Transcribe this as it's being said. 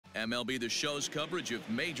MLB The Show's coverage of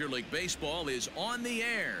Major League Baseball is on the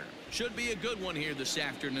air. Should be a good one here this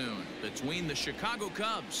afternoon between the Chicago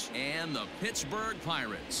Cubs and the Pittsburgh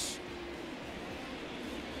Pirates.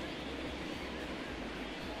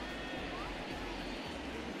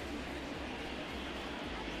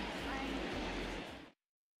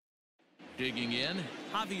 Digging in,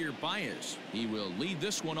 Javier Baez. He will lead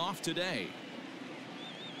this one off today.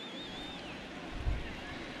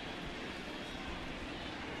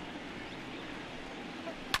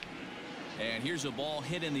 And here's a ball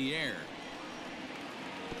hit in the air.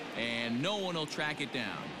 And no one will track it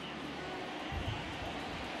down.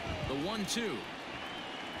 The 1-2.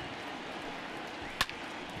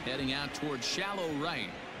 Heading out towards shallow right.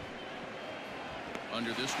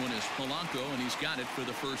 Under this one is Polanco, and he's got it for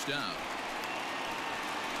the first out.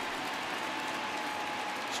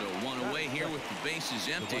 So one away here with the bases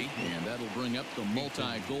empty. And that'll bring up the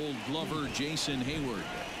multi-gold glover Jason Hayward.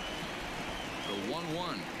 The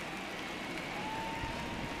 1-1.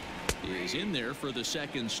 Is in there for the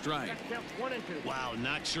second strike. Wow,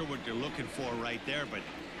 not sure what they're looking for right there, but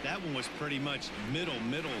that one was pretty much middle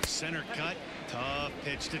center cut. Tough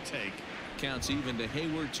pitch to take. Counts even to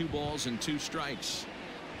Hayward. 2 balls and 2 strikes.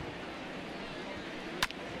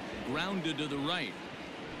 Grounded to the right.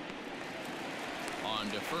 On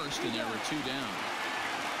to first, and there are 2 down.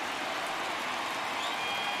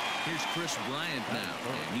 Here's Chris Bryant now,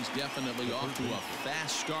 and he's definitely off to a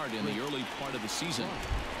fast start in the early part of the season.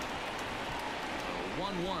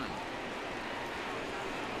 1-1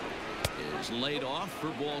 is laid off for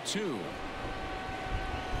ball 2.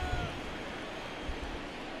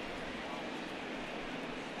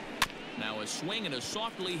 Now a swing and a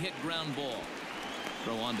softly hit ground ball.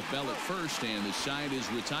 Throw on to Bell at first, and the side is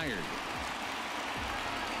retired.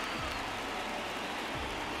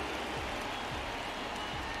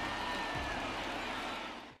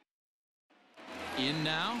 In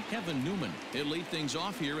now, Kevin Newman. He'll lead things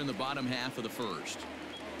off here in the bottom half of the first.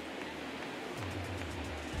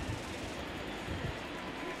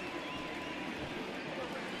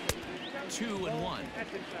 Two and 1.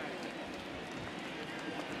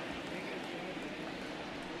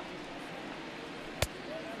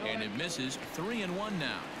 And it misses. 3-1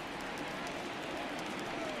 now.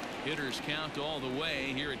 Hitters count all the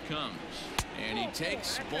way. Here it comes. And he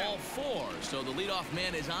takes ball 4. So the leadoff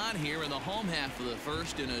man is on here in the home half of the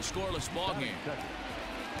first in a scoreless ball game.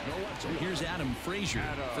 So here's Adam Frazier.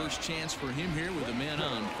 First chance for him here with a man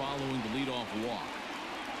on following the leadoff walk.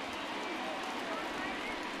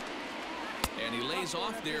 And he lays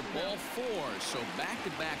off there, ball 4. So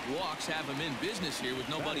back-to-back walks have him in business here with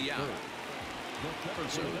nobody out.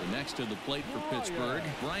 So the next to the plate for Pittsburgh,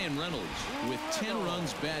 Brian Reynolds, with 10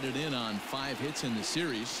 runs batted in on 5 hits in the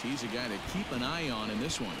series. He's a guy to keep an eye on in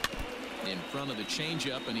this one. In front of the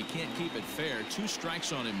changeup, and he can't keep it fair. 2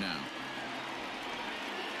 strikes on him now.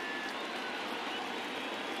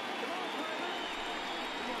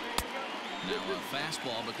 Now a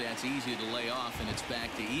fastball, but that's easy to lay off, and it's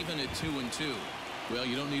back to even at 2-2. Well,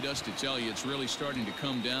 you don't need us to tell you it's really starting to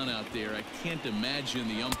come down out there. I can't imagine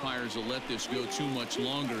the umpires will let this go too much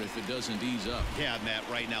longer if it doesn't ease up. Yeah, Matt,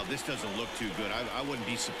 right now this doesn't look too good. I wouldn't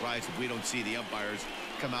be surprised if we don't see the umpires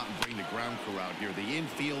come out and bring the ground crew out here. The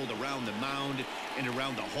infield around the mound and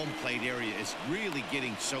around the home plate area is really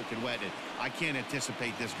getting soaking wet, and I can't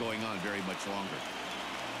anticipate this going on very much longer.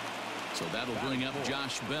 So that'll bring up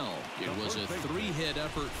Josh Bell. It was a 3-hit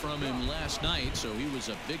effort from him last night, so he was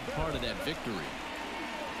a big part of that victory.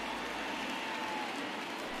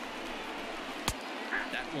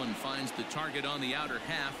 That one finds the target on the outer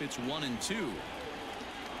half. It's 1-2.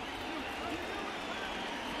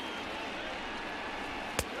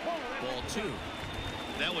 Ball 2.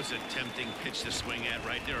 That was a tempting pitch to swing at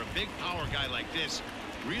right there. A big power guy like this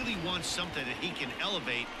really wants something that he can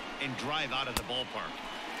elevate and drive out of the ballpark.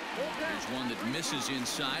 There's one that misses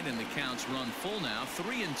inside, and the counts run full now.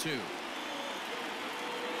 3-2.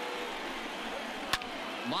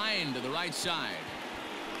 Line to the right side.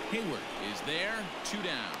 Hayward is there. 2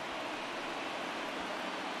 down.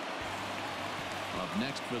 Up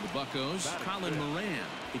next for the Buccos, Colin Moran.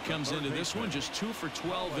 He comes into this one just 2 for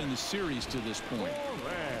 12 in the series to this point.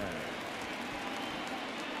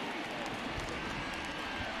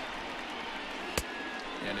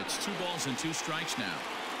 And it's 2 balls and 2 strikes now.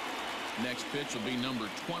 Next pitch will be number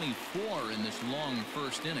 24 in this long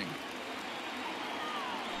first inning.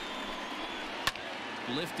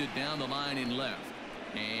 Lifted down the line in left.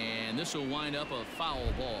 And this will wind up a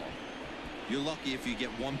foul ball. You're lucky if you get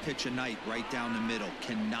 1 pitch a night right down the middle.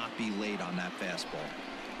 Cannot be late on that fastball.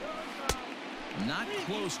 Not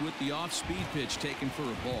close with the off-speed pitch taken for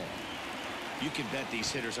a ball. You can bet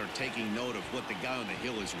these hitters are taking note of what the guy on the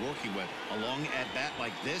hill is working with. A long at-bat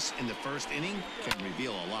like this in the first inning can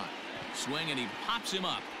reveal a lot. Swing, and he pops him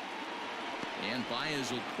up. And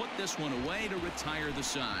Baez will put this one away to retire the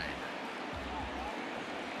side.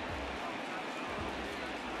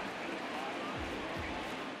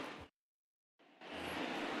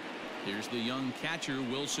 Here's the young catcher,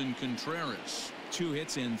 Wilson Contreras. 2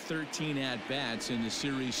 hits in 13 at-bats in the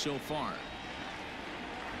series so far.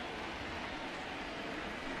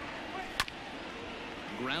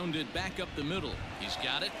 Grounded back up the middle. He's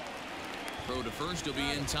got it. Throw to first will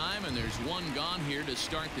be in time, and there's one gone here to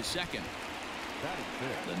start the second.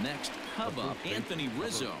 The next Cub up, Anthony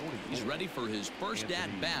Rizzo. He's ready for his first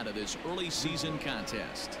at-bat of this early season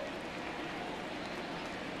contest.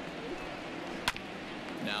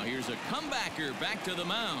 Now here's a comebacker back to the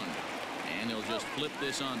mound. And he'll just flip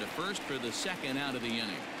this on to first for the second out of the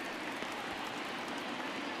inning.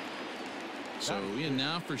 So in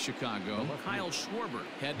now for Chicago, Kyle Schwarber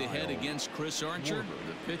head-to-head against Chris Archer.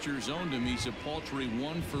 The pitcher's owned him. He's a paltry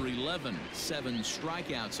 1 for 11. 7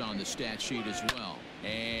 strikeouts on the stat sheet as well.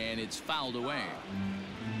 And it's fouled away.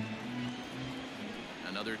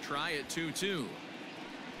 Another try at 2-2.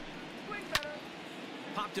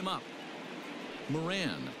 Popped him up.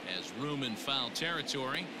 Moran has room in foul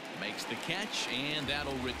territory. Makes the catch, and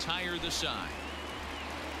that'll retire the side.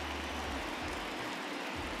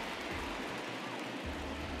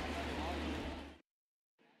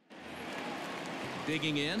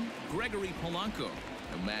 Digging in, Gregory Polanco.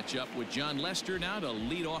 A match up with John Lester now to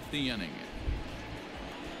lead off the inning.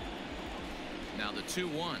 Now the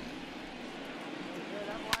 2-1.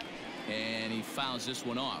 And he fouls this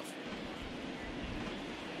one off.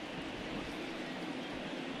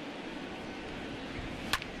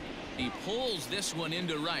 He pulls this one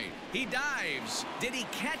into right. He dives. Did he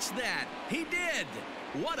catch that? He did.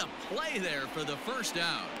 What a play there for the first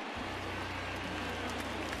out.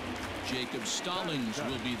 Jacob Stallings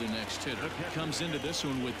will be the next hitter. Comes into this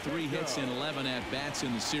one with 3 hits and 11 at-bats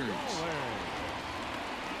in the series.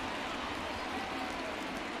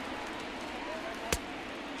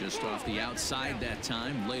 Just off the outside that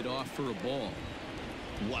time, laid off for a ball.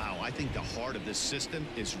 Wow, I think the heart of this system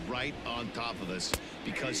is right on top of us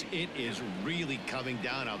because it is really coming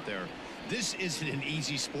down out there. This isn't an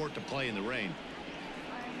easy sport to play in the rain.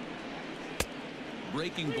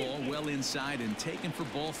 Breaking ball well inside and taken for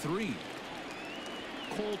ball 3.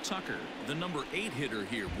 Cole Tucker, the number 8 hitter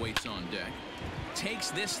here, waits on deck.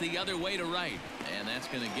 Takes this the other way to right, and that's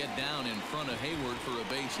going to get down in front of Hayward for a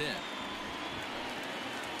base hit.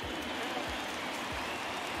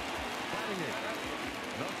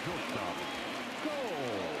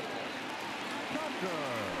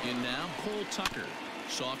 In now, Cole Tucker.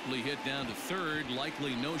 Softly hit down to third,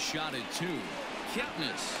 likely no shot at 2.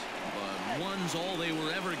 Kipnis, but one's all they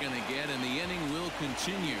were ever going to get, and the inning will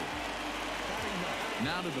continue.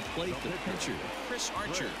 Now to the plate, the pitcher, Chris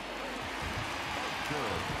Archer.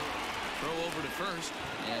 Throw over to first,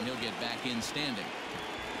 and he'll get back in standing.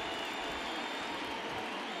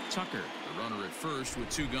 Tucker, the runner at first with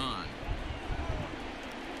 2 gone.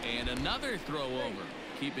 And another throw over,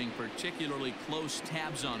 keeping particularly close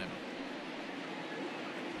tabs on him.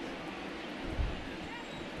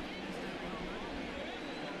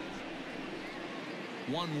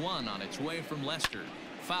 One on its way from Lester.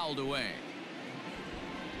 Fouled away.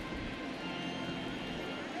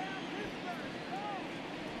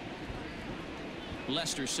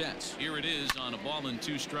 Lester sets. Here it is on a ball and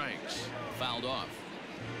 2 strikes. Fouled off.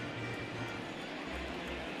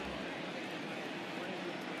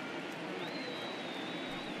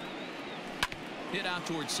 Hit out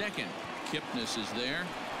towards second. Kipnis is there.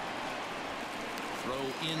 Throw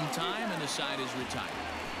in time, and the side is retired.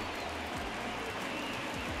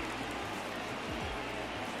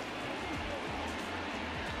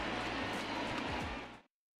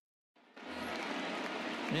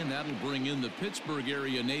 And that'll bring in the Pittsburgh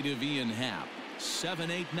area native Ian Happ.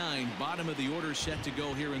 7-8-9, bottom of the order set to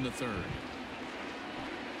go here in the 3rd.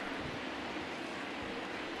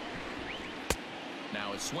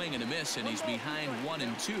 Now a swing and a miss, and he's behind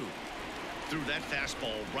 1-2. Threw that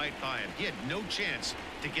fastball right by him. He had no chance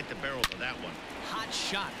to get the barrel of that one. Hot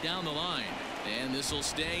shot down the line. And this will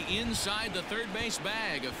stay inside the third base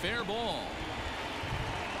bag. A fair ball.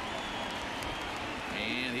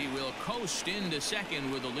 And he will coast into second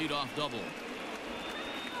with a leadoff double.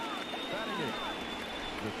 Batting it,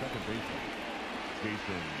 the second baseman,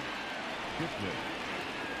 Jason Kipnis.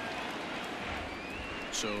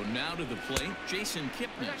 So now to the plate, Jason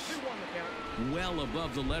Kipnis. Well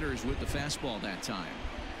above the letters with the fastball that time.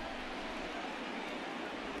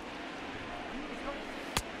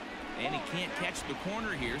 And he can't catch the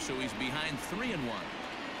corner here, so he's behind 3-1.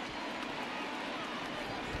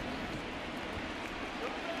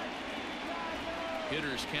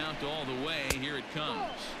 Hitters count all the way. Here it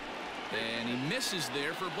comes. And he misses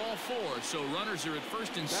there for ball 4. So runners are at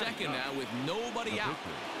first and second now with nobody out.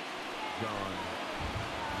 John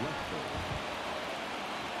Lester.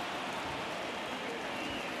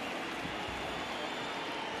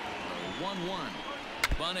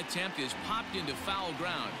 1-1. Bunt attempt is popped into foul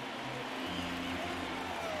ground.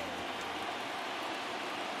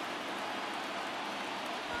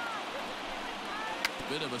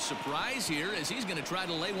 Bit of a surprise here as he's going to try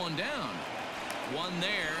to lay one down. One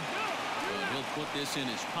there. But he'll put this in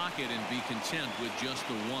his pocket and be content with just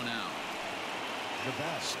the one out.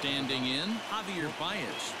 Standing in, Javier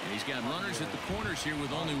Baez. And he's got runners at the corners here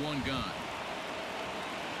with only one gone.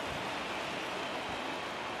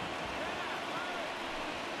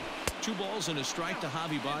 Two balls and a strike to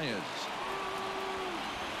Javi Baez.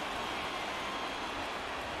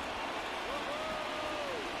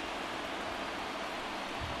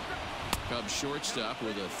 Cubs shortstop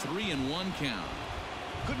with a 3-1 count.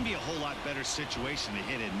 Couldn't be a whole lot better situation to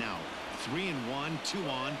hit it now. 3-1, 2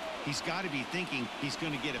 on. He's got to be thinking he's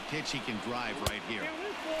going to get a pitch he can drive right here.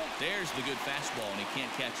 There's the good fastball, and he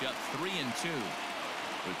can't catch up. 3-2.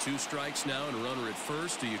 With 2 strikes now and a runner at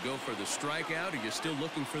first, do you go for the strikeout, or you're still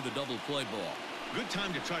looking for the double play ball? Good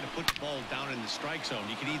time to try to put the ball down in the strike zone.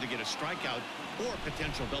 You could either get a strikeout or a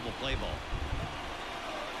potential double play ball.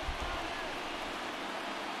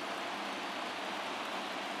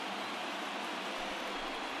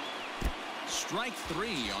 Strike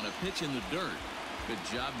 3 on a pitch in the dirt. Good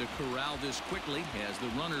job to corral this quickly as the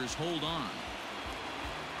runners hold on.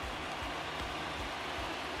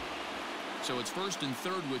 So it's first and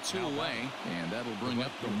third with 2 away, and that'll bring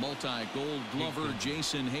up the multi-gold glover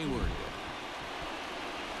Jason Hayward.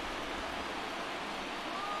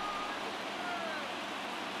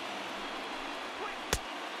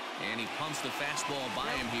 And he pumps the fastball by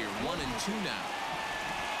him here. 1-2 now.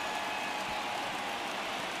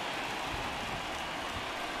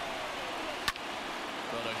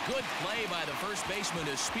 But a good play by the first baseman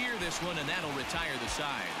to spear this one, and that'll retire the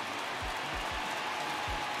side.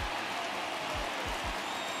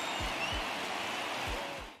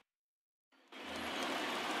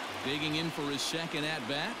 Digging in for his second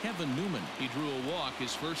at-bat, Kevin Newman. He drew a walk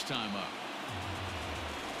his first time up.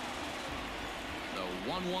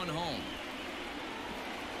 The 1-1 home.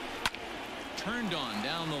 Turned on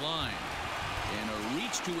down the line. And a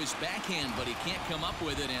reach to his backhand, but he can't come up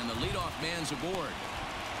with it, and the leadoff man's aboard.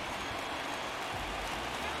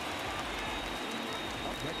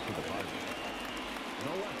 Up next to the bottom.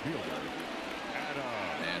 No left fielder.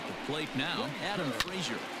 At the plate now, Adam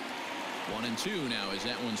Frazier. 1-2 now as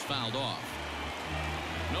that one's fouled off.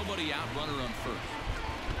 Nobody out, runner on first.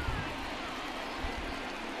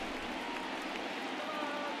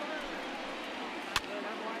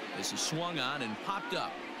 This is swung on and popped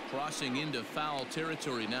up. Crossing into foul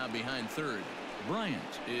territory now behind third.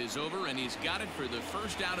 Bryant is over, and he's got it for the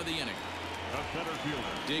first out of the inning.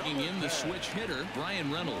 Digging in the switch hitter,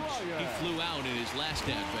 Brian Reynolds. He flew out in his last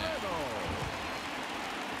at-bat.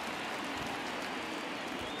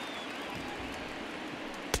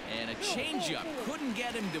 And a changeup couldn't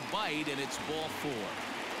get him to bite, and it's ball 4.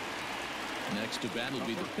 Next to bat will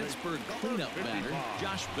be the Pittsburgh cleanup batter,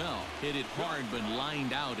 Josh Bell. Hit it hard but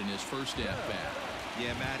lined out in his first at-bat.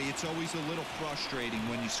 Yeah, Matty, it's always a little frustrating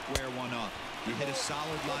when you square one up. You hit a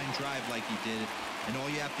solid line drive like he did, and all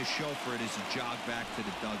you have to show for it is a jog back to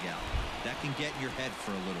the dugout. That can get in your head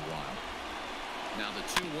for a little while. Now the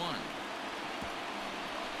 2-1.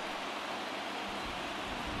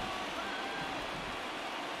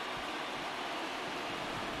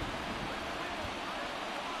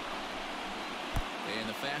 And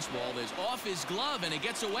the fastball is off his glove, and it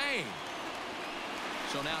gets away.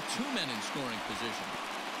 So now 2 men in scoring position.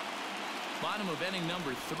 Bottom of inning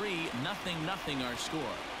number 3, 0-0 our score.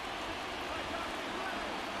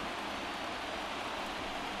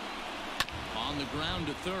 On the ground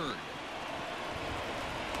to third.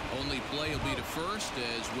 Only play will be to first,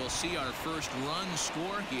 as we'll see our first run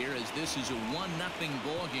score here, as this is a 1-0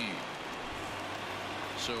 ball game.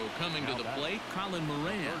 So coming to the plate, Colin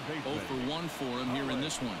Moran. 0 for 1 for him here in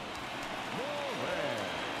this one.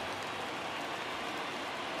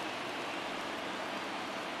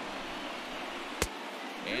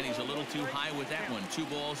 And he's a little too high with that one. 2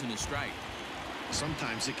 balls and a strike.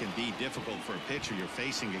 Sometimes it can be difficult for a pitcher. You're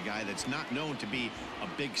facing a guy that's not known to be a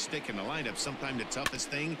big stick in the lineup. Sometimes the toughest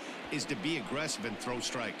thing is to be aggressive and throw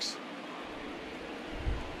strikes.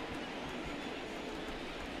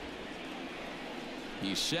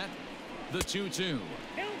 He's set, The 2-2.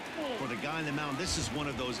 For the guy on the mound, this is one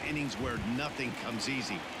of those innings where nothing comes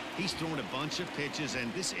easy. He's thrown a bunch of pitches,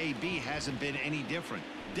 and this AB hasn't been any different.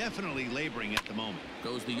 Definitely laboring at the moment.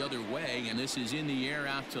 Goes the other way, and this is in the air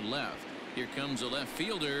out to left. Here comes a left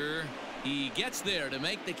fielder. He gets there to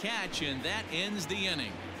make the catch, and that ends the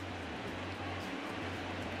inning.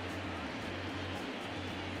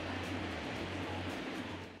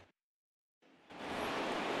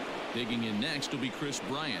 Digging in next will be Chris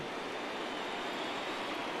Bryant.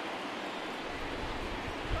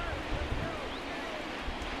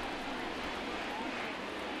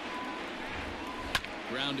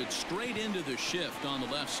 Grounded straight into the shift on the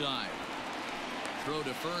left side. Throw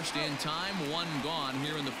to first in time. One gone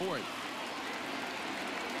here in the fourth.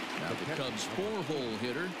 Now the Cubs' 4-hole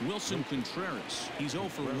hitter, Wilson Contreras. He's 0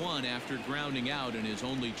 for 1 after grounding out in his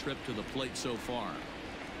only trip to the plate so far.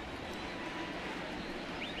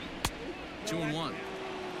 2-1.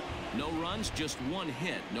 No runs, just one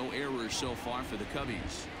hit. No errors so far for the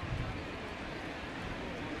Cubbies.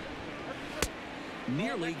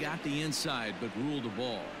 Nearly got the inside, but ruled a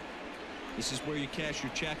ball. This is where you cash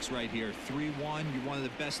your checks right here. 3-1. You're one of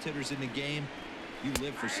the best hitters in the game. You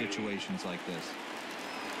live for situations like this.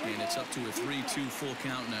 And it's up to a 3-2 full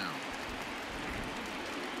count now.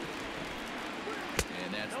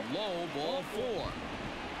 And that's low, ball 4.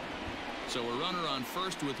 So a runner on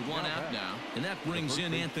first with one out now. And that brings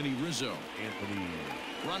in Anthony Rizzo.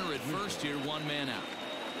 Runner at first here, one man out.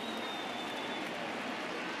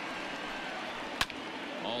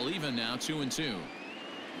 All even now, 2-2.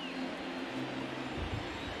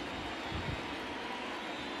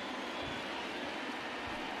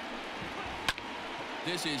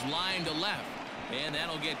 This is line to left, and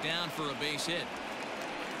that'll get down for a base hit.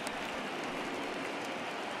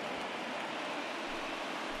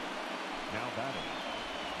 Now batting,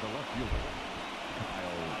 the left fielder,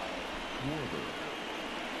 Kyle Schwarber.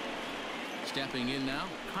 Stepping in now,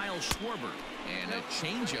 Kyle Schwarber. And a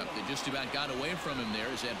changeup that just about got away from him there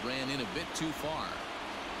as that ran in a bit too far.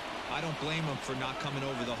 I don't blame him for not coming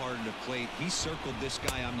over the heart of the plate. He circled this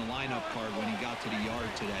guy on the lineup card when he got to the yard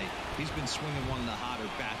today. He's been swinging one of the hotter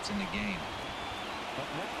bats in the game.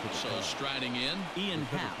 So striding in, Ian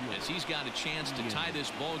Happ, as he's got a chance to tie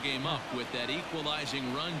this ball game up with that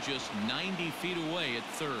equalizing run just 90 feet away at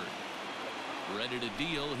third. Ready to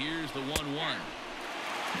deal. Here's the 1-1.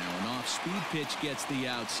 Now an off-speed pitch gets the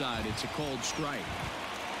outside. It's a cold strike.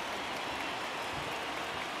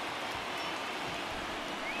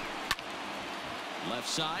 Left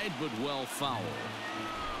side, but well foul.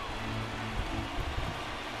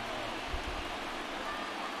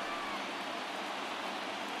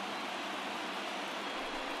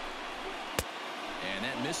 And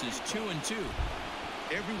that misses 2-2.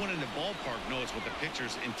 Everyone in the ballpark knows what the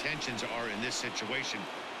pitcher's intentions are in this situation.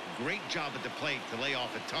 Great job at the plate to lay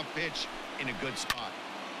off a tough pitch in a good spot.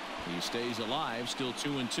 He stays alive, still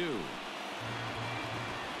 2-2.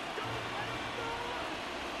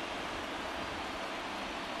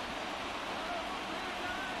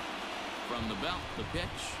 From the belt, the pitch.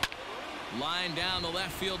 Line down the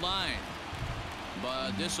left field line.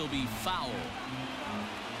 But this will be foul.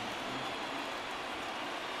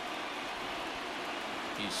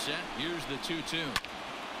 He's set. Here's the 2-2.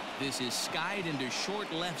 This is skied into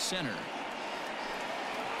short left center.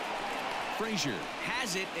 Frazier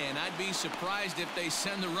has it, and I'd be surprised if they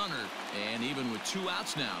send the runner. And even with 2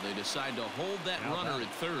 outs now, they decide to hold that runner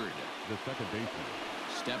at third. The second baseman.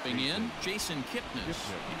 Stepping in, Jason Kipnis.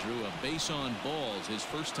 He drew a base on balls his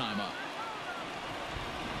first time up.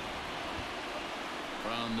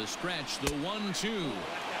 From the stretch, the 1-2.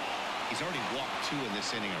 He's already walked 2 in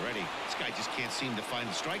this inning already. This guy just can't seem to find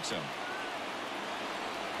the strike zone.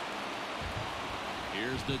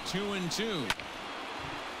 Here's the 2-2.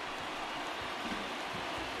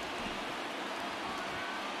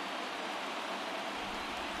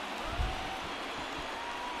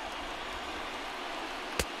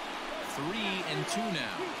 Three and 2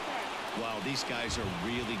 now. Wow, these guys are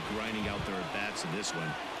really grinding out their at-bats in this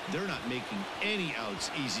one. They're not making any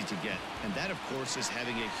outs easy to get. And that, of course, is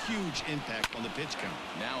having a huge impact on the pitch count.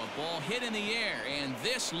 Now a ball hit in the air, and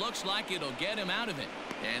this looks like it'll get him out of it.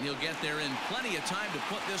 And he'll get there in plenty of time to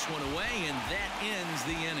put this one away, and that ends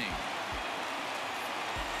the inning.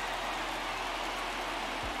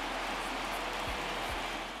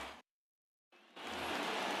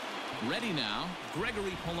 Ready now,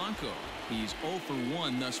 Gregory Polanco. He's 0 for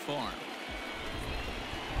 1 thus far.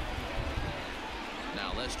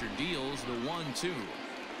 Now Lester deals the 1-2.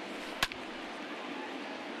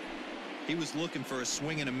 He was looking for a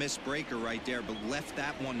swing and a miss breaker right there, but left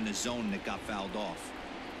that one in the zone that got fouled off.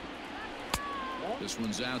 This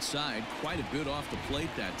one's outside, quite a bit off the plate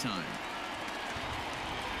that time.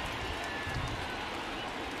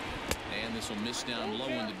 And this will miss down low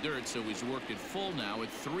in the dirt, so he's worked it full now at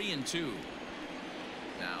 3-2.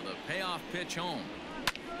 Now the payoff pitch home.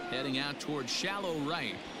 Heading out towards shallow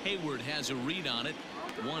right. Hayward has a read on it.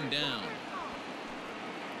 One down.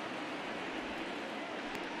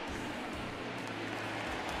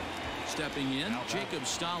 Stepping in, Jacob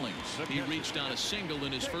Stallings. He reached on a single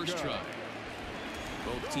in his first try.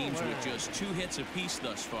 Both teams with just 2 hits apiece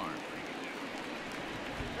thus far.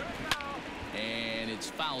 And it's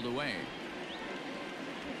fouled away.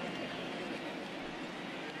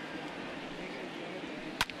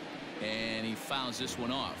 And he fouls this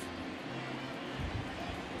one off.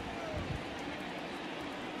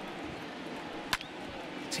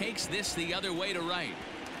 Takes this the other way to right.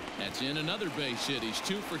 That's in another base hit. He's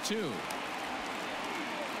 2 for 2. Now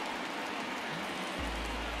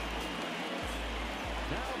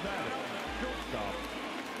batting, shortstop,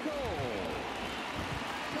 Cole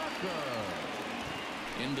Tucker.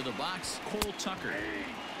 Into the box, Cole Tucker.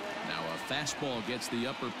 Now a fastball gets the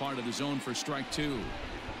upper part of the zone for strike 2.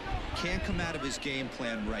 Can't come out of his game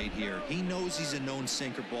plan right here. He knows he's a known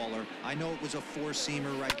sinker baller. I know it was a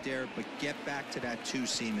 4-seamer right there, but get back to that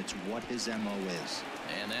 2-seam. It's what his MO is.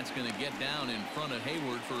 And that's going to get down in front of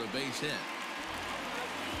Hayward for a base hit.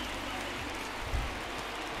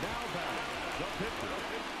 Now batting, the pitcher,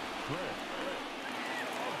 Chris.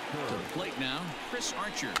 To the plate now, Chris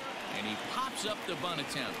Archer. And he pops up the bunt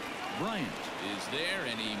attempt. Bryant is there,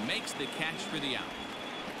 and he makes the catch for the out.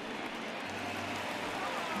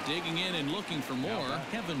 Digging in and looking for more,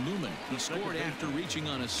 Kevin Newman. He scored after reaching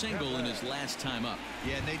on a single in his last time up.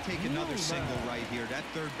 Yeah, and they take another single right here. That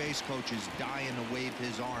third base coach is dying to wave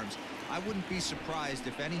his arms. I wouldn't be surprised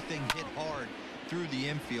if anything hit hard through the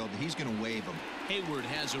infield. He's going to wave them. Hayward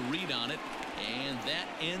has a read on it, and that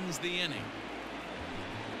ends the inning.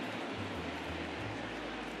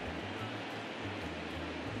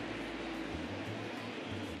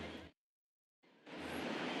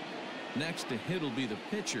 Next to hit will be the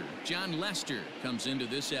pitcher. John Lester comes into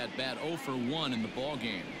this at bat 0 for 1 in the ball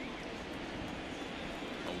game.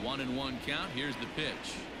 A 1-1 count. Here's the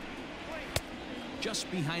pitch.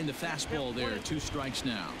 Just behind the fastball there. 2 strikes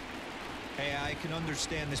now. Hey, I can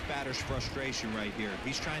understand this batter's frustration right here.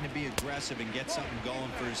 He's trying to be aggressive and get something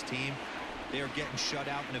going for his team. They are getting shut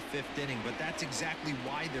out in the 5th inning, but that's exactly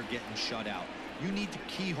why they're getting shut out. You need to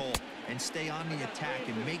keyhole and stay on the attack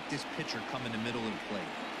and make this pitcher come in the middle of the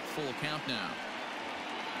plate. Full count now.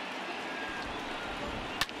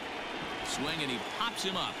 Swing, and he pops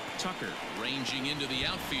him up. Tucker ranging into the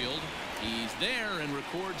outfield. He's there and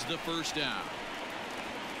records the first out.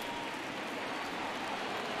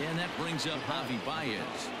 And that brings up Javi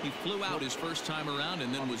Baez. He flew out his first time around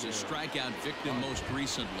and then was a strikeout victim most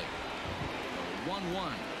recently.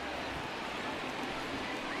 1-1.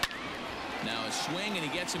 Now a swing, and he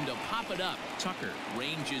gets him to pop it up. Tucker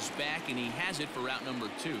ranges back, and he has it for out number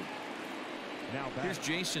 2. Here's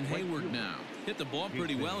Jason Hayward now. Hit the ball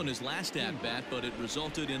pretty well in his last at-bat, but it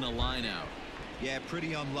resulted in a line out. Yeah,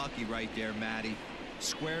 pretty unlucky right there, Matty.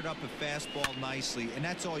 Squared up a fastball nicely, and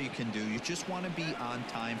that's all you can do. You just want to be on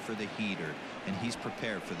time for the heater, and he's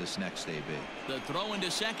prepared for this next AB. The throw into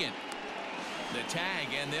second. The tag,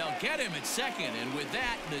 and they'll get him at second, and with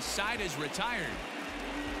that, the side is retired.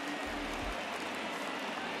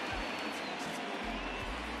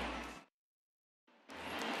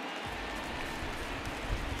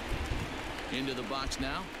 Into the box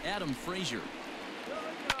now, Adam Frazier.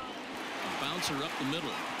 A bouncer up the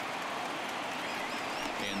middle.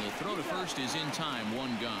 And the throw to first is in time,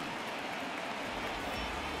 1 gone.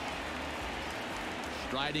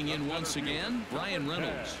 Striding in once again, Brian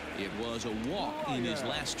Reynolds. It was a walk in his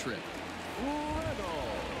last trip.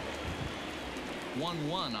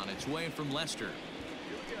 1-1 on its way from Lester.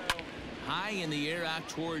 High in the air out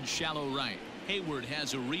towards shallow right. Hayward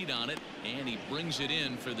has a read on it, and he brings it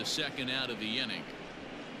in for the second out of the inning.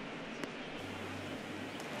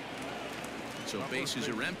 So bases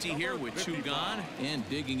are empty here with 2 gone. And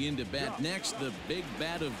digging into bat next, the big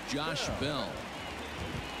bat of Josh Bell.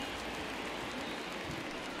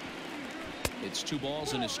 It's 2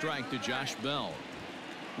 balls and a strike to Josh Bell.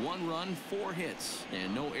 1 run, 4 hits,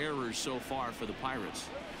 and no errors so far for the Pirates.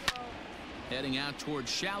 Heading out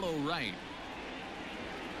towards shallow right.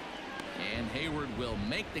 And Hayward will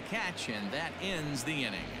make the catch, and that ends the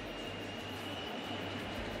inning.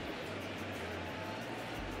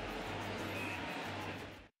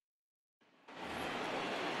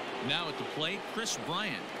 Now at the plate, Chris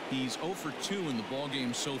Bryant. He's 0 for 2 in the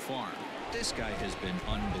ballgame so far. This guy has been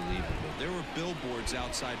unbelievable. There were billboards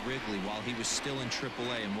outside Wrigley while he was still in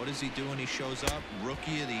AAA, and what is he doing? He shows up,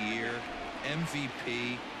 Rookie of the Year,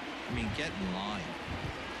 MVP. I mean, get in line.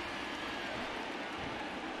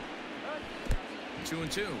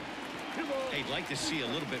 2-2. Hey, you'd like to see a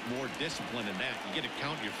little bit more discipline in that. You get to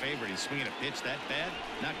count your favorite. He's swinging a pitch that bad?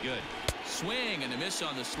 Not good. Swing and a miss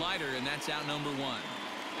on the slider, and that's out number 1.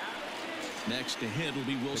 Next to hit will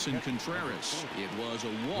be Wilson Contreras. It was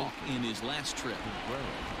a walk in his last trip.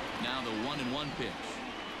 Now the 1-1 pitch.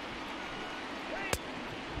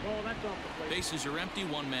 Bases are empty,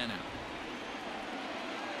 1 man out.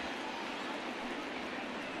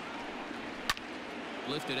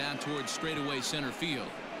 Lifted out towards straightaway center field.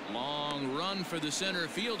 Long run for the center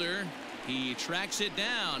fielder. He tracks it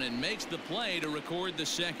down and makes the play to record the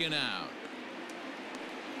second out.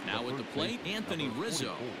 Now at the plate, Anthony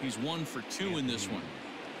Rizzo. He's 1 for 2 in this one.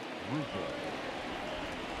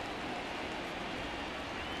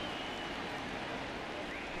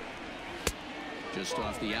 Just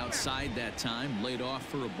off the outside that time, laid off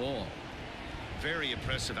for a ball. Very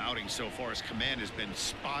impressive outing so far. His command has been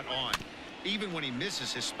spot on. Even when he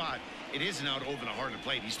misses his spot, it isn't out over the heart of the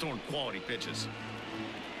plate. He's throwing quality pitches.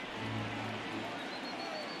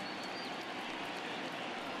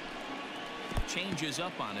 Changes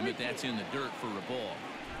up on him if that's in the dirt for a ball.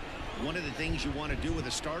 One of the things you want to do with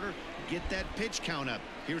a starter, get that pitch count up.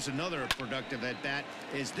 Here's another productive at bat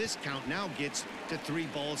as this count now gets to 3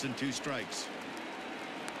 balls and 2 strikes.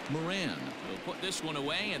 Moran will put this one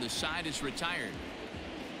away, and the side is retired.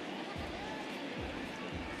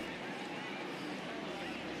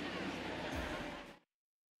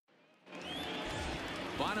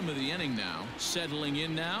 Bottom of the inning now. Settling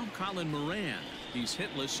in now, Colin Moran. He's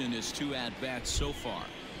hitless in his 2 at-bats so far.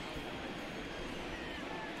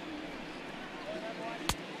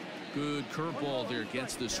 Good curveball there,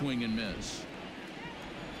 gets the swing and miss.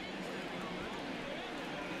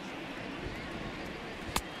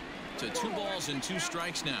 To 2 balls and 2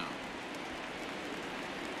 strikes now.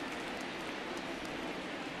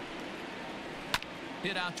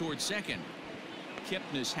 Hit out towards second.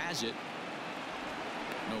 Kipnis has it.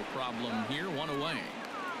 No problem here, 1 away.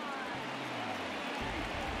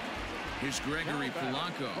 Here's Gregory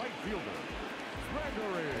Polanco. Right fielder,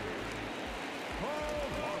 Gregory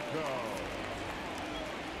Polanco.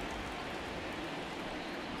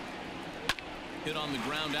 Hit on the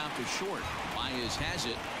ground out to short. Baez has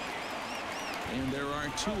it. And there are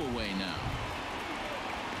 2 away now.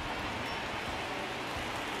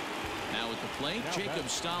 Now at the plate, Jacob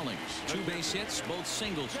Stallings. 2 base hits, both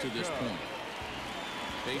singles to this point.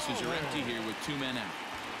 Bases are empty here with 2 men out.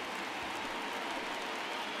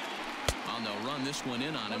 And they'll run this one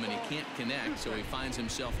in on him, and he can't connect, so he finds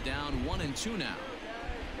himself down 1-2 now.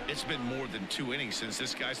 It's been more than 2 innings since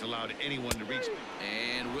this guy's allowed anyone to reach.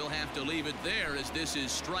 And we'll have to leave it there as this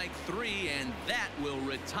is strike 3, and that will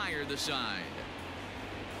retire the side.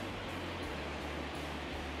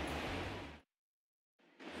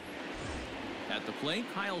 At the plate,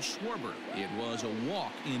 Kyle Schwarber. It was a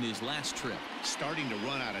walk in his last trip. Starting to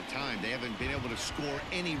run out of time. They haven't been able to score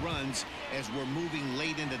any runs as we're moving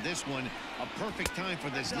late into this one. A perfect time for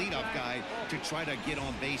this leadoff guy to try to get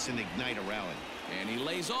on base and ignite a rally. And he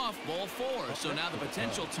lays off ball 4. So now the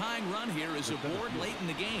potential tying run here is aboard late in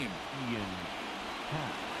the game.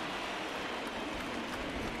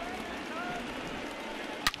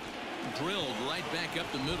 Drilled right back up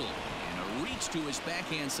the middle. And a reach to his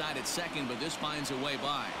backhand side at second, but this finds a way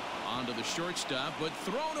by. Onto the shortstop, but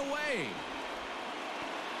thrown away.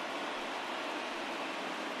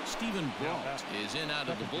 Stephen Brault is in out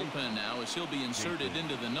of the bullpen now as he'll be inserted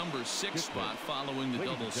into the number 6 spot following the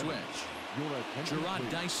double switch. Gerard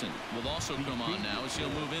Dyson will also come on now as he'll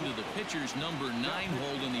move into the pitcher's number 9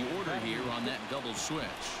 hold in the order here on that double switch.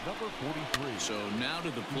 Number 43. So now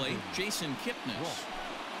to the plate, Jason Kipnis.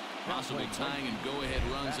 Possible tying and go-ahead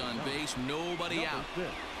runs on base. Nobody out.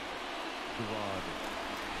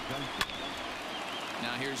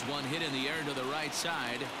 Now here's one hit in the air to the right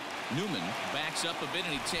side. Newman backs up a bit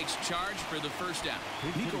and he takes charge for the first out.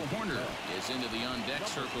 Nico Horner is into the on-deck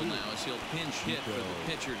circle now as he'll pinch hit for the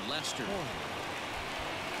pitcher Lester.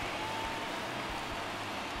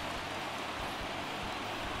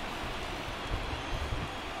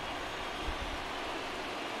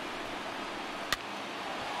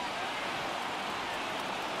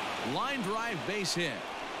 Line drive base hit.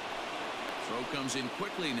 Throw comes in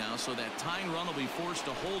quickly now, so that tying run will be forced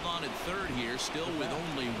to hold on at third here, still with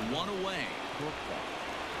only 1 away.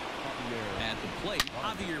 At the plate,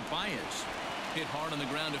 Javier Baez hit hard on the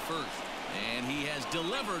ground at first. And he has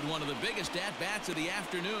delivered one of the biggest at-bats of the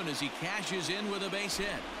afternoon as he cashes in with a base hit.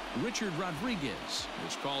 Richard Rodriguez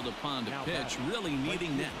is called upon to pitch, really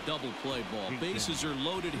needing that double play ball. Bases are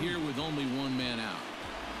loaded here with only one man out.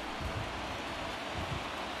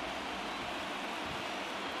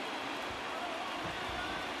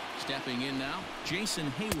 Stepping in now,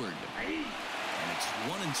 Jason Hayward. And it's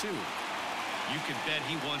 1-2. You can bet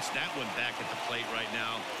he wants that one back at the plate right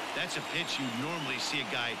now. That's a pitch you normally see a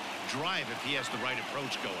guy drive if he has the right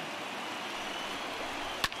approach going.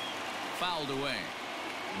 Fouled away.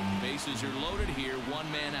 Bases are loaded here, one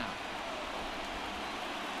man out.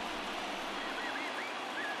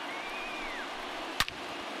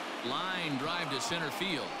 Line drive to center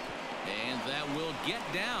field. And that will get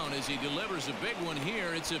down as he delivers a big one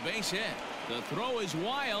here. It's a base hit. The throw is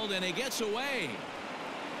wild and it gets away.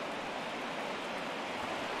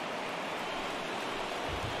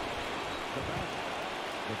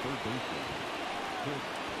 The third baseman.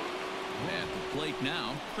 At the plate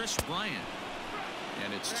now, Chris Bryant.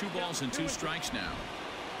 And it's 2 balls and 2 strikes now.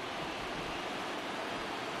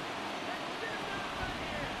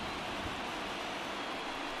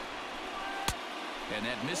 And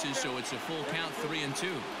that misses, so it's a full count, 3-2.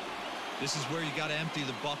 This is where you got to empty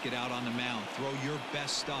the bucket out on the mound. Throw your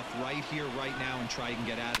best stuff right here, right now, and try and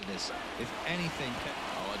get out of this. If anything.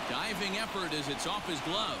 Oh, a diving effort as it's off his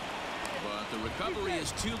glove. But the recovery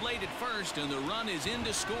is too late at first, and the run is in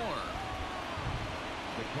to score.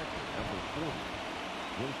 The catcher, number 40,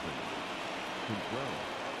 Wilson Contreras.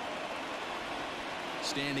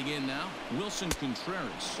 Standing in now, Wilson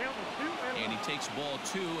Contreras. And he takes ball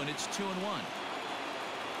 2, and it's 2-1.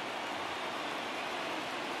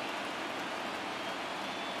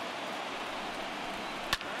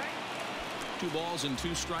 2 balls and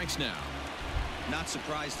 2 strikes now. Not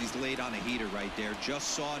surprised he's laid on a heater right there. Just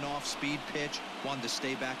saw an off-speed pitch. Wanted to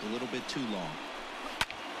stay back a little bit too long.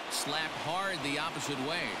 Slapped hard the opposite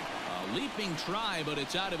way. A leaping try, but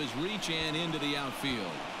it's out of his reach and into the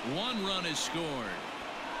outfield. 1 run is scored.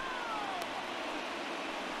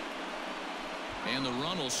 And the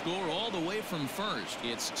run will score all the way from first.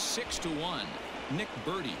 It's 6-1. Nick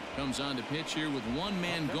Berti comes on to pitch here with 1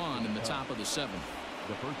 man gone in the top of the 7th.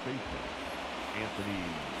 The first baseman, Anthony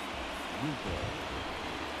Rizzo.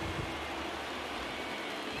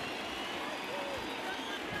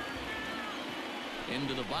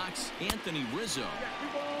 Into the box, Anthony Rizzo.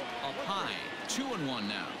 Up high, 2-1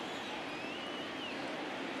 now.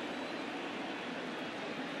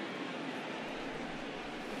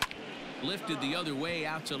 Lifted the other way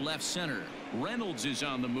out to left center. Reynolds is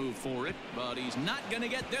on the move for it, but he's not going to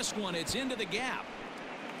get this one. It's into the gap.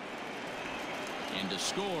 And to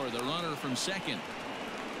score, the runner from second.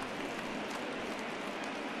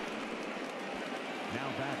 Now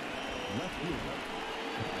back, left fielder,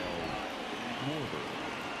 Kyle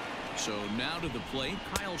Schwarber. So now to the plate,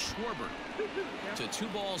 Kyle Schwarber. To 2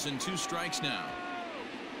 balls and 2 strikes now.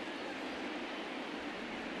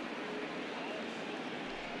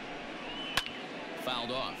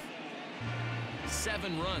 Fouled off.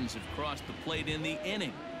 7 runs have crossed the plate in the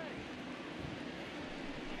inning.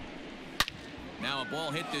 Now a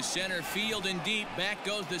ball hit to center field and deep. Back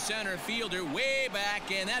goes the center fielder way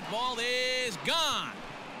back, and that ball is gone.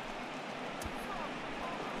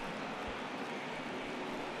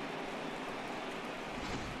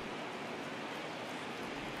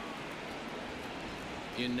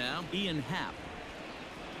 In now, Ian Happ.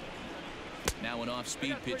 Now an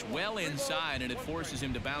off-speed pitch well inside, and it forces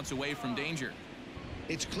him to bounce away from danger.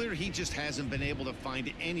 It's clear he just hasn't been able to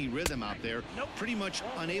find any rhythm out there. Pretty much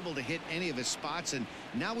unable to hit any of his spots, and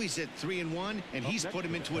now he's at 3-1, and he's put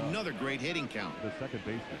him into another great hitting count. The second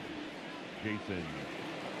baseman, Jason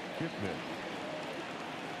Kipnis.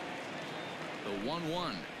 The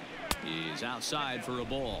 1-1 is outside for a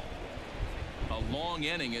ball. A long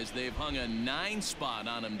inning as they've hung a 9 spot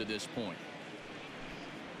on him to this point.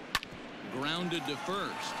 Grounded to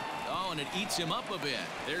first. Oh, and it eats him up a bit.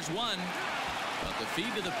 There's one. But the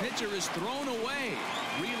feed to the pitcher is thrown away.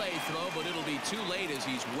 Relay throw, but it'll be too late as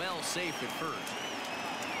he's well safe at first.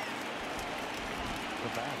 The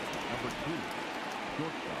batter, number 2,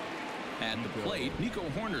 shortstop. At the plate, Nico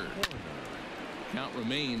Horner. Count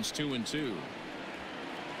remains 2-2.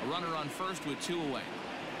 A runner on first with 2 away.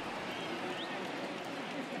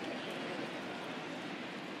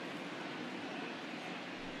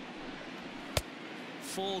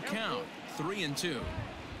 Full count, 3-2.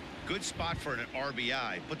 Good spot for an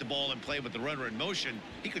RBI. Put the ball in play with the runner in motion.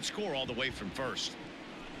 He could score all the way from first.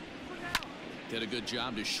 Did a good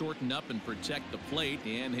job to shorten up and protect the plate,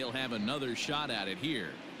 and he'll have another shot at it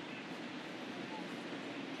here.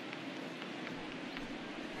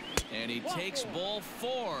 And he takes ball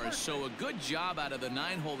 4. So a good job out of the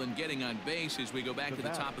 9-hole in getting on base as we go back to the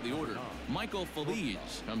top of the order. Michael Feliz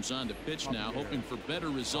comes on to pitch now, hoping for better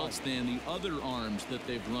results than the other arms that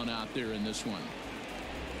they've run out there in this one.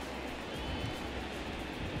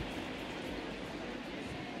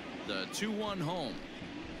 The 2-1 home.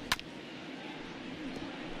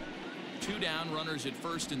 2 down, runners at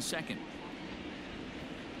first and second.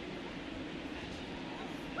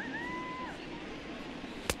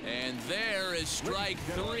 And there is strike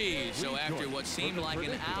 3. So after what seemed like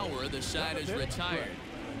an hour, the side is retired.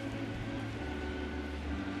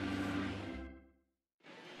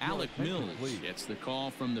 Alec Mills gets the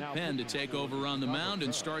call from the pen to take over on the mound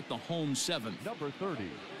and start the home 7th. Number 30,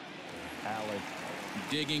 Alec.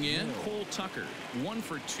 Digging in, Cole Tucker, 1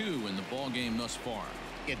 for 2 in the ball game thus far.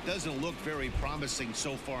 It doesn't look very promising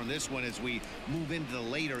so far in this one as we move into the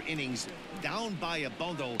later innings. Down by a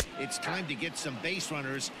bundle, it's time to get some base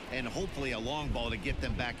runners and hopefully a long ball to get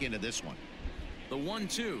them back into this one. The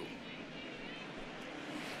 1-2.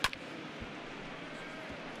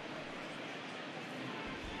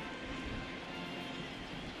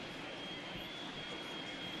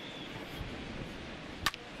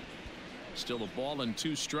 Still a ball and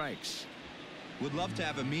 2 strikes. Would love to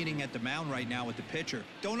have a meeting at the mound right now with the pitcher.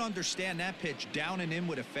 Don't understand that pitch. Down and in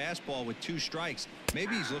with a fastball with 2 strikes.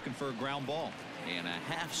 Maybe he's looking for a ground ball. And a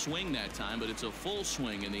half swing that time, but it's a full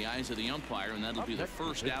swing in the eyes of the umpire, and that'll be the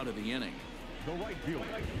first out of the inning. The right fielder,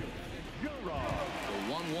 The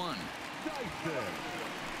 1-1.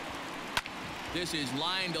 This is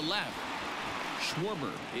line to left.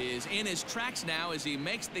 Schwarber is in his tracks now as he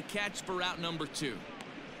makes the catch for out number 2.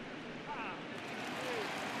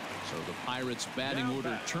 So the Pirates batting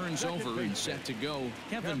order turns over and set to go.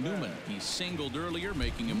 Kevin Newman, he singled earlier,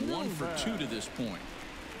 making him 1 for 2 to this point.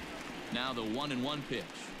 Now the 1-1 pitch.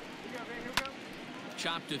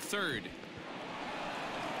 Chopped to third.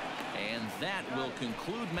 And that will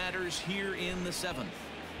conclude matters here in the 7th.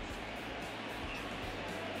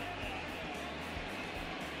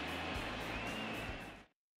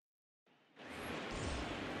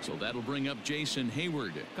 So that'll bring up Jason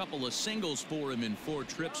Hayward. A couple of singles for him in 4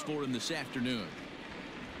 trips for him this afternoon.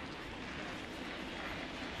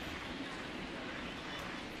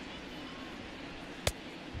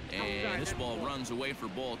 And this ball runs away for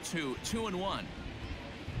ball 2. 2-1.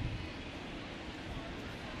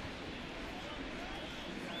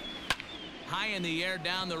 High in the air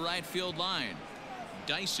down the right field line.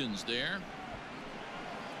 Dyson's there.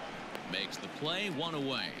 Makes the play, 1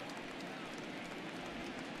 away.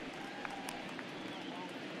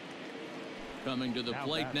 Coming to the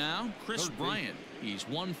plate now, Chris Bryant. He's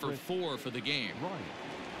 1 for 4 for the game.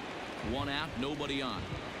 1 out, nobody on.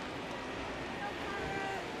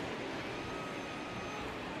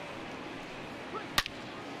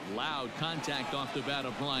 Loud contact off the bat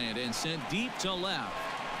of Bryant and sent deep to left.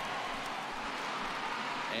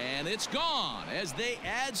 And it's gone as they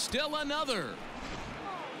add still another.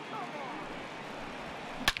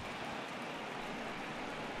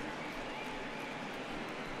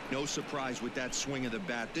 No surprise with that swing of the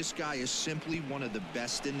bat. This guy is simply one of the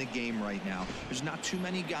best in the game right now. There's not too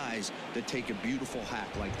many guys that take a beautiful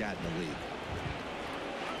hack like that in the league.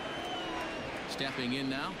 Stepping in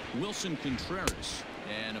now, Wilson Contreras.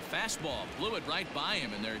 And a fastball blew it right by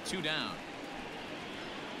him, and they're 2 down.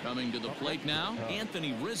 Coming to the plate now,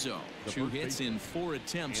 Anthony Rizzo. 2 hits in 4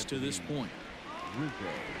 attempts to this point.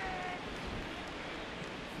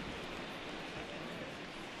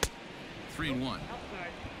 3-1.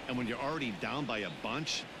 And when you're already down by a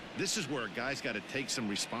bunch, this is where a guy's got to take some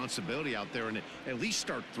responsibility out there and at least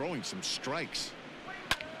start throwing some strikes.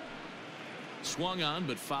 Swung on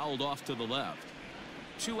but fouled off to the left.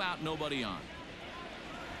 2 out, nobody on.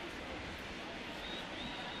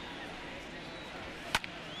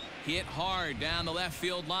 Hit hard down the left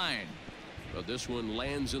field line. But this one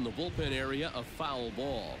lands in the bullpen area, a foul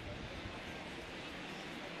ball.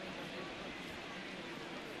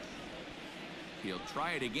 He'll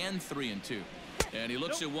try it again, 3-2. And he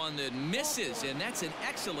looks at one that misses, and that's an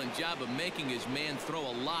excellent job of making his man throw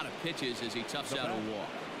a lot of pitches as he toughs out a walk.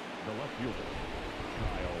 The left fielder,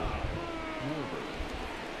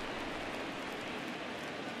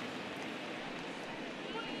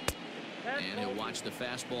 And he'll watch the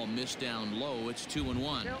fastball miss down low. It's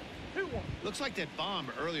 2-1. Looks like that bomb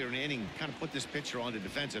earlier in the inning kind of put this pitcher on the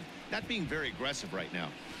defensive, not being very aggressive right now.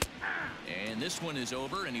 And this one is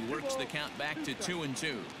over, and he works the count back to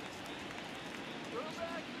 2-2.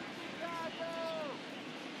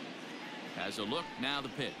 Has a look, now the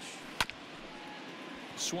pitch.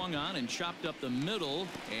 Swung on and chopped up the middle,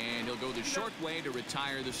 and he'll go the short way to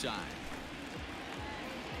retire the side.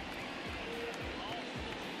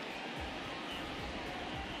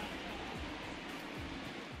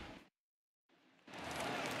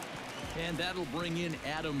 And that'll bring in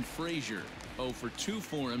Adam Frazier. 0 for 2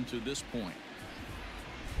 for him to this point.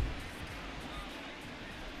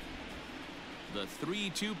 The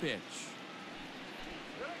 3-2 pitch.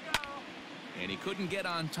 And he couldn't get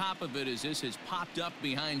on top of it as this has popped up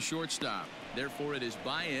behind shortstop. Therefore, it is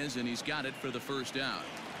Baez, and he's got it for the first out.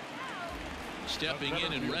 Stepping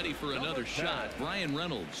in and ready for another shot, Brian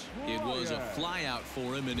Reynolds. It was a fly out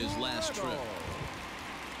for him in his last trip.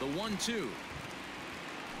 The 1-2.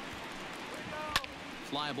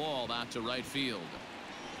 Fly ball out to right field.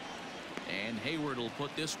 And Hayward will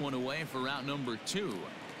put this one away for out number 2.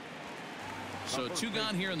 So 2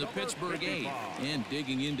 gone here in the Pittsburgh 8th. And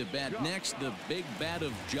digging into bat next, the big bat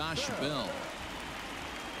of Josh Bell.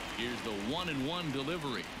 Here's the 1-1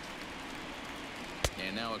 delivery.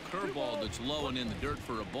 And now a curveball that's low and in the dirt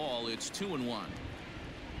for a ball. It's 2-1.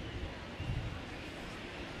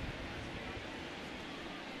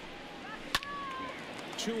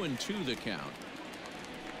 Two and 2 the count.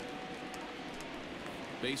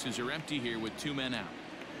 Bases are empty here with 2 men out.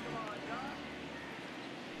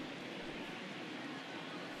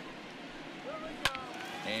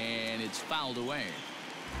 And it's fouled away.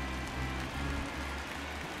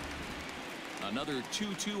 Another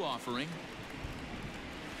 2-2 offering.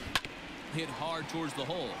 Hit hard towards the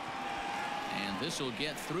hole. And this will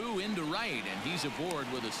get through into right, and he's aboard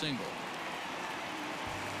with a single.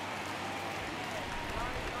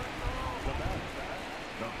 The batter,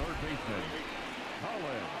 the third baseman,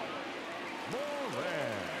 Colin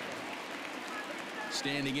Moran.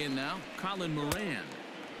 Standing in now, Colin Moran.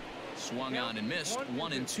 Swung on and missed.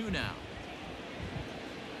 1-2 now.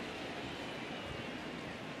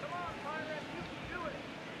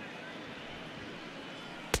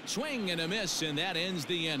 Swing and a miss, and that ends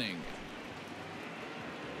the inning.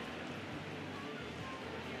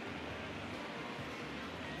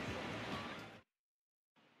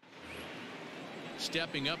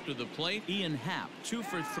 Stepping up to the plate, Ian Happ, 2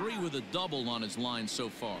 for 3 with a double on his line so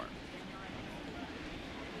far.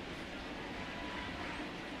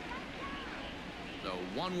 The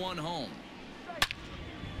 1-1 home.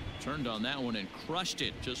 Turned on that one and crushed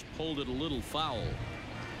it. Just pulled it a little foul.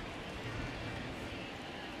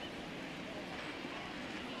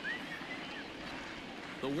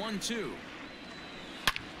 The 1-2.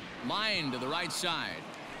 Line to the right side.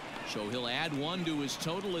 So he'll add 1 to his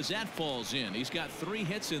total as that falls in. He's got 3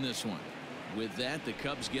 hits in this one. With that, the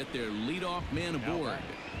Cubs get their leadoff man aboard.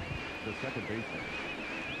 The second baseman,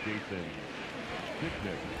 Jason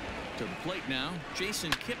Kipnis. To the plate now,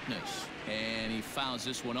 Jason Kipnis. And he fouls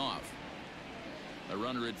this one off. A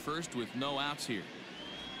runner at first with no outs here.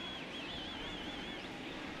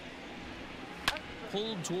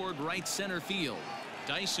 Pulled toward right center field.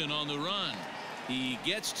 Dyson on the run. He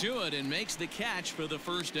gets to it and makes the catch for the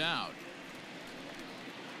first out.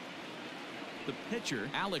 The pitcher,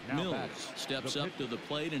 Alec Mills, steps up to the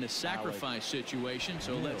plate in a sacrifice situation.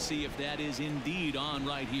 So let's see if that is indeed on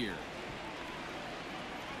right here.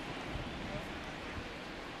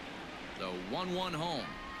 The 1-1 home.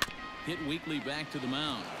 Hit weakly back to the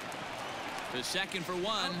mound. To second for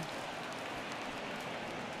 1.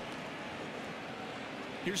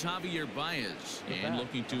 Here's Javier Baez, and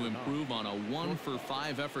looking to improve on a 1 for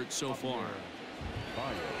 5 effort so far.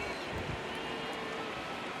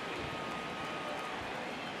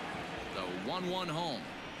 The 1-1 home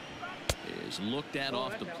is looked at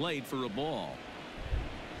off the plate for a ball.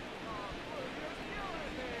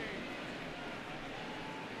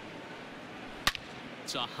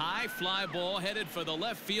 It's a high fly ball headed for the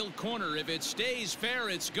left field corner. If it stays fair,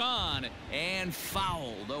 it's gone and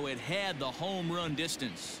foul, though it had the home run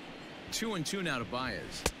distance. 2-2 now to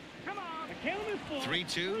Baez.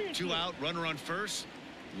 3-2, 2 out, runner on first.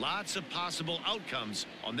 Lots of possible outcomes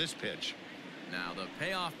on this pitch. Now the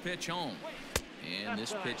payoff pitch home. And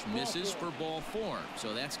this pitch misses for ball 4.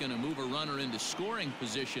 So that's going to move a runner into scoring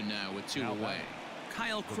position now with 2 away.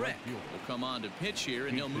 Kyle Crick will come on to pitch here,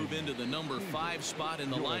 and he'll move into the number 5 spot in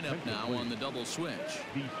the lineup now on the double switch.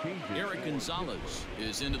 Eric Gonzalez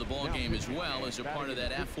is into the ball game as well as a part of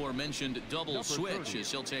that aforementioned double switch, as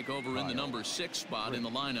he'll take over in the number 6 spot in the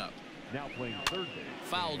lineup. Now playing third base.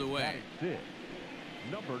 Fouled away.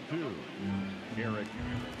 Number 2, Eric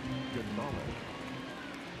Gonzalez.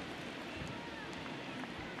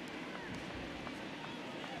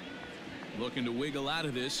 Looking to wiggle out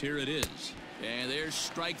of this. Here it is. And there's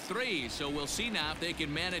strike 3. So we'll see now if they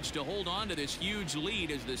can manage to hold on to this huge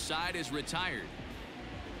lead as the side is retired.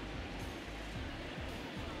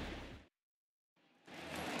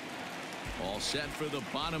 All set for the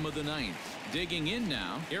bottom of the 9th. Digging in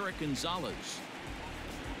now, Eric Gonzalez.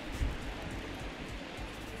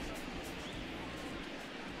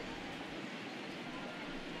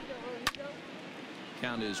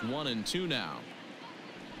 Count is 1-2 now.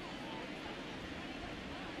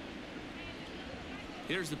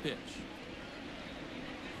 Here's the pitch.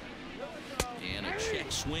 And a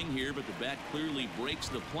check swing here, but the bat clearly breaks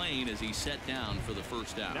the plane as he's set down for the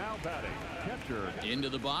first out. Now batting, catcher. Into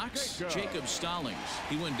the box, Jacob Stallings.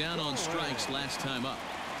 He went down on strikes last time up.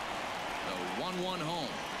 The 1-1 home.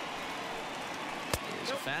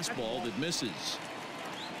 It's a fastball that misses.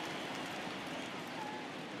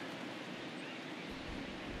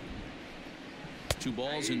 Two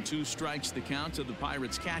balls and two strikes the count to the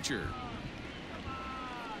Pirates catcher.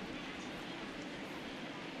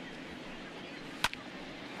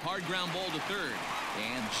 Hard ground ball to third,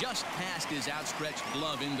 and just past his outstretched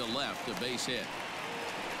glove into left, a base hit.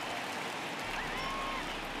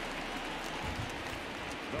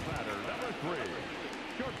 The batter, number 3,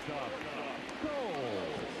 shortstop,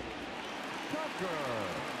 Cole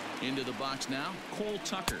Tucker. Into the box now, Cole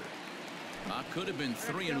Tucker. Could have been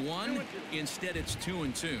 3-1. Instead, it's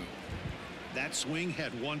 2-2. That swing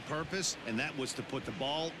had one purpose, and that was to put the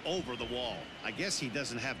ball over the wall. I guess he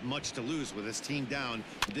doesn't have much to lose with his team down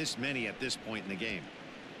this many at this point in the game.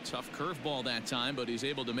 Tough curveball that time, but he's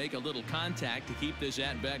able to make a little contact to keep this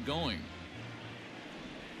at-bat going.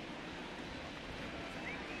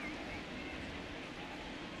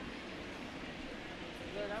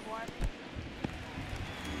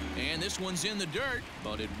 And this one's in the dirt,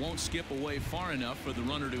 but it won't skip away far enough for the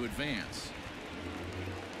runner to advance.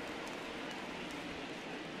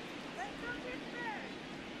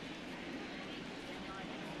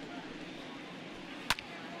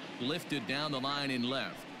 Lifted down the line in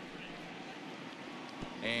left.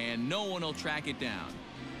 And no one will track it down.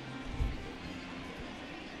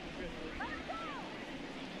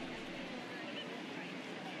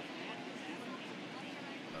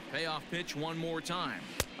 A payoff pitch one more time.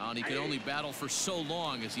 And he could only battle for so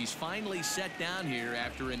long as he's finally set down here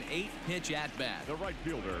after an 8-pitch at-bat. The right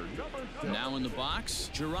fielder, number 7. Now in the box,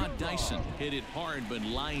 Gerard Dyson hit it hard but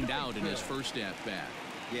lined out in his first at-bat.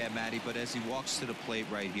 Yeah, Matty, but as he walks to the plate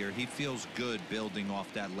right here, he feels good building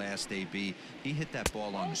off that last AB. He hit that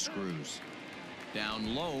ball on the screws.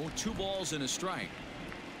 Down low, 2 balls and a strike.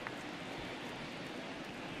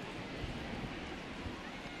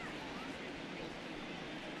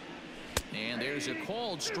 And there's a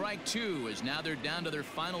called strike 2 as now they're down to their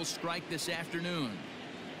final strike this afternoon.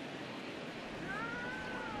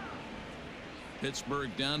 Pittsburgh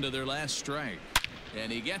down to their last strike. And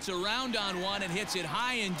he gets around on one and hits it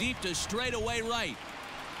high and deep to straightaway right.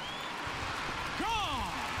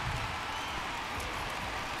 Gone!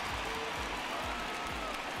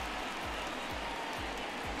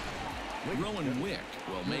 Rowan Wick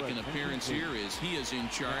will make an appearance here as he is in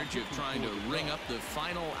charge of trying to ring up the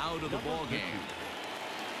final out of the ball game.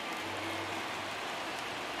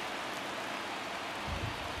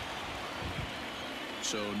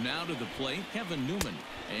 So now to the plate, Kevin Newman.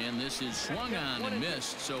 And this is swung on and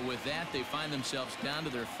missed. So with that, they find themselves down to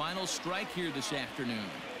their final strike here this afternoon.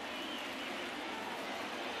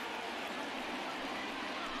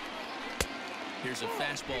 Here's a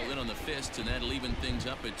fastball in on the fists, and that'll even things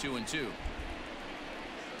up at 2-2.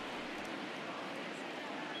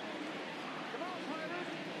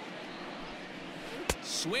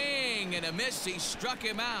 Swing and a miss. He struck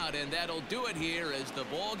him out, and that'll do it here as the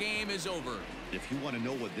ball game is over. If you want to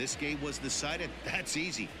know what this game was decided, that's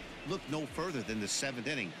easy. Look no further than the 7th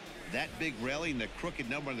inning. That big rally and the crooked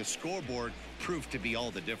number on the scoreboard proved to be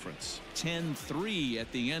all the difference. 10-3 at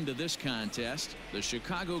the end of this contest. The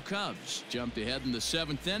Chicago Cubs jumped ahead in the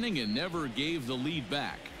 7th inning and never gave the lead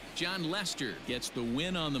back. John Lester gets the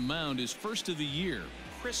win on the mound, his first of the year.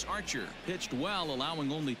 Chris Archer pitched well,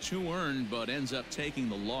 allowing only 2 earned, but ends up taking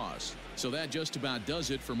the loss. So that just about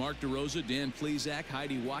does it for Mark DeRosa, Dan Plesac,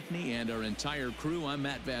 Heidi Wackney, and our entire crew. I'm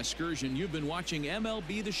Matt Vasgersian. You've been watching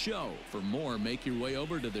MLB The Show. For more, make your way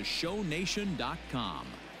over to theshownation.com.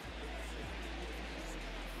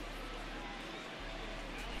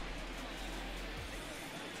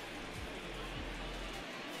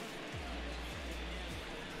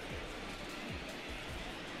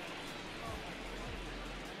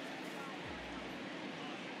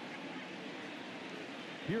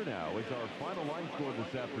 Here now is our final line score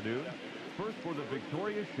this afternoon. First for the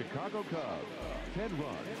victorious Chicago Cubs. 10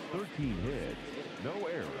 runs, 13 hits, no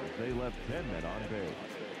errors. They left 10 men on base.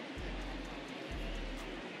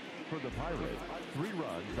 For the Pirates, 3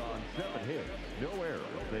 runs on 7 hits, no errors.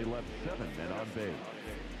 They left 7 men on base.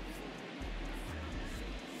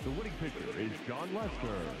 The winning pitcher is John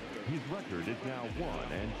Lester. His record is now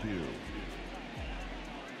 1-2.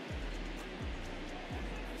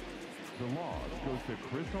 The loss goes to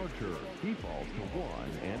Chris Archer. He falls to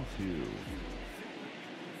 1-2.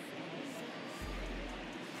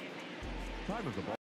 Time of the ball.